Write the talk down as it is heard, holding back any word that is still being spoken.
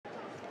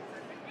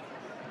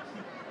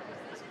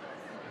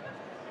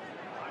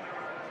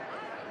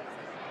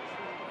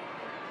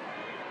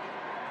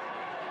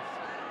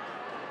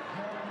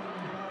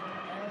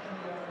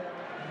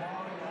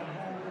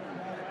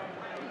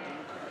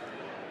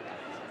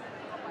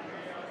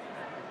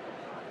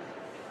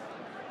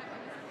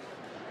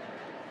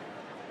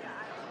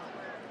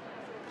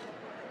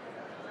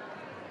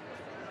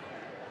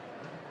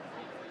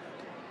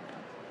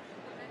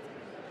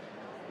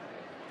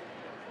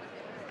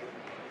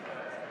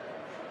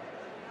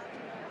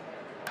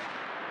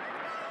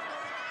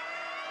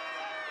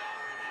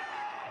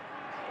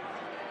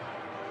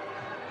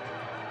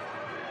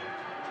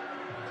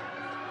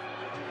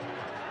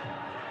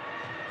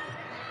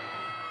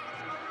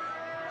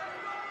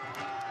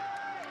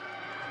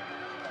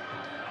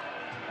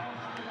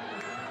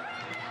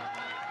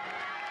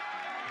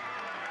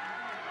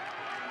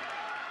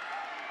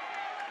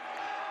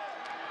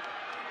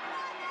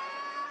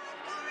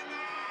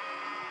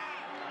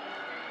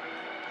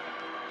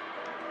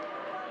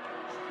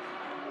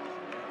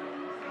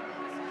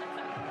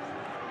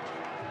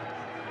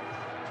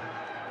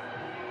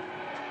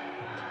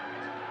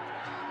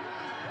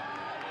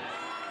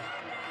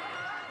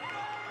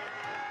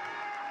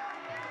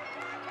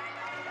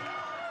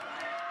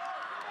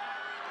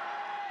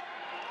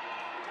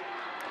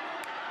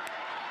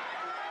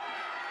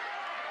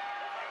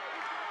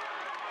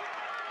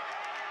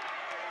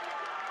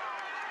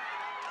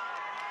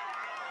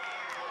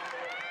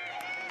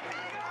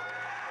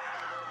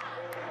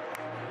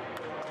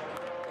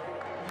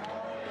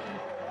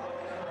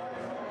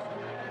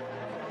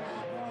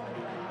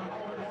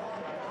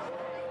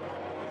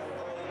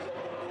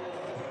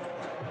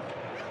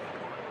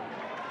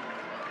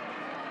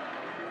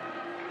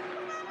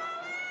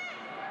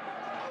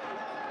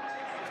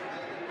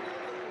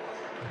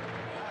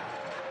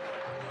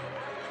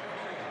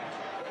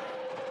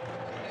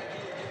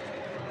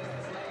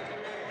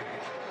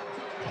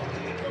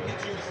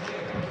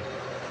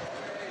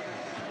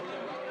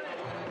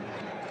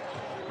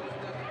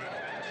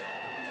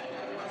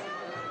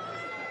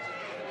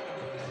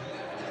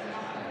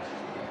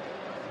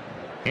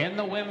In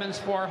the women's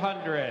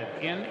 400,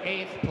 in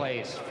 8th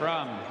place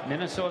from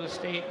Minnesota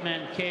State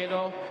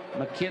Mankato,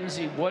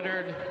 Mackenzie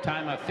Woodard,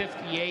 time of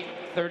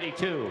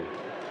 58:32.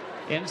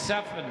 In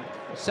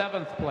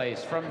 7th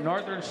place from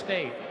Northern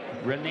State,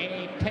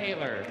 Renee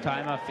Taylor,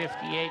 time of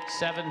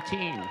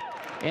 58:17.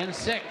 In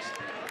 6th,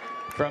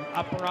 from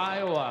Upper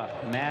Iowa,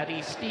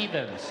 Maddie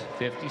Stevens,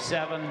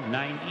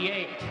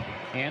 57:98.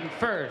 In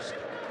 1st,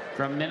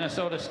 from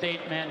Minnesota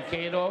State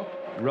Mankato,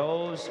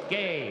 Rose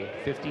Gay,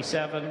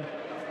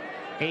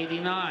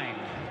 57:89.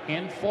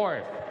 In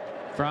 4th,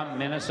 from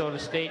Minnesota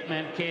State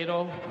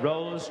Mankato,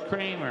 Rose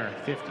Kramer,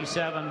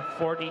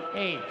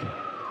 57:48.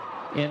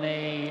 In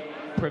a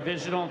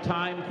provisional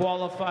time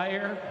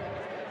qualifier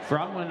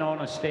from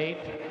Winona State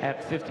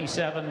at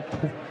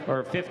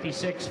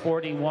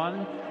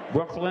 56:41,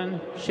 Brooklyn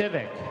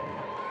Shivik.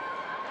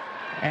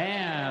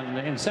 And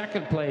in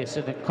 2nd place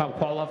in the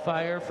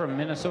qualifier from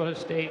Minnesota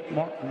State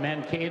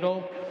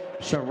Mankato,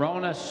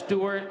 Sharona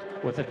Stewart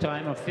with a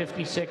time of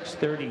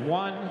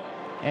 56:31.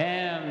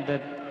 And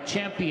the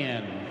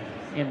champion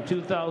in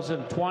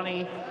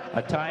 2020,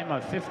 a time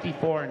of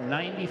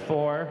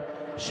 54:94,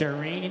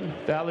 Shereen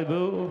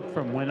Vallabouy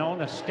from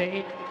Winona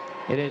State.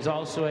 It is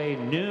also a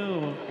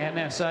new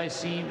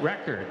NSIC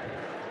record.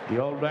 The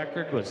old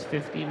record was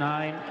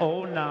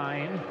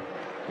 59:09,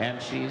 and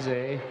she's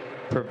a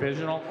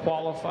provisional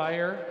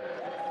qualifier.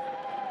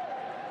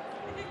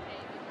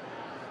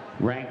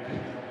 Ranked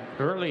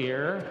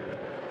earlier,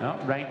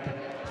 ranked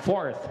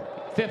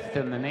 5th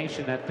in the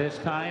nation at this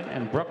time,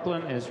 and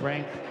Brooklyn is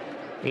ranked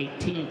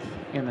 18th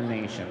in the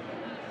nation.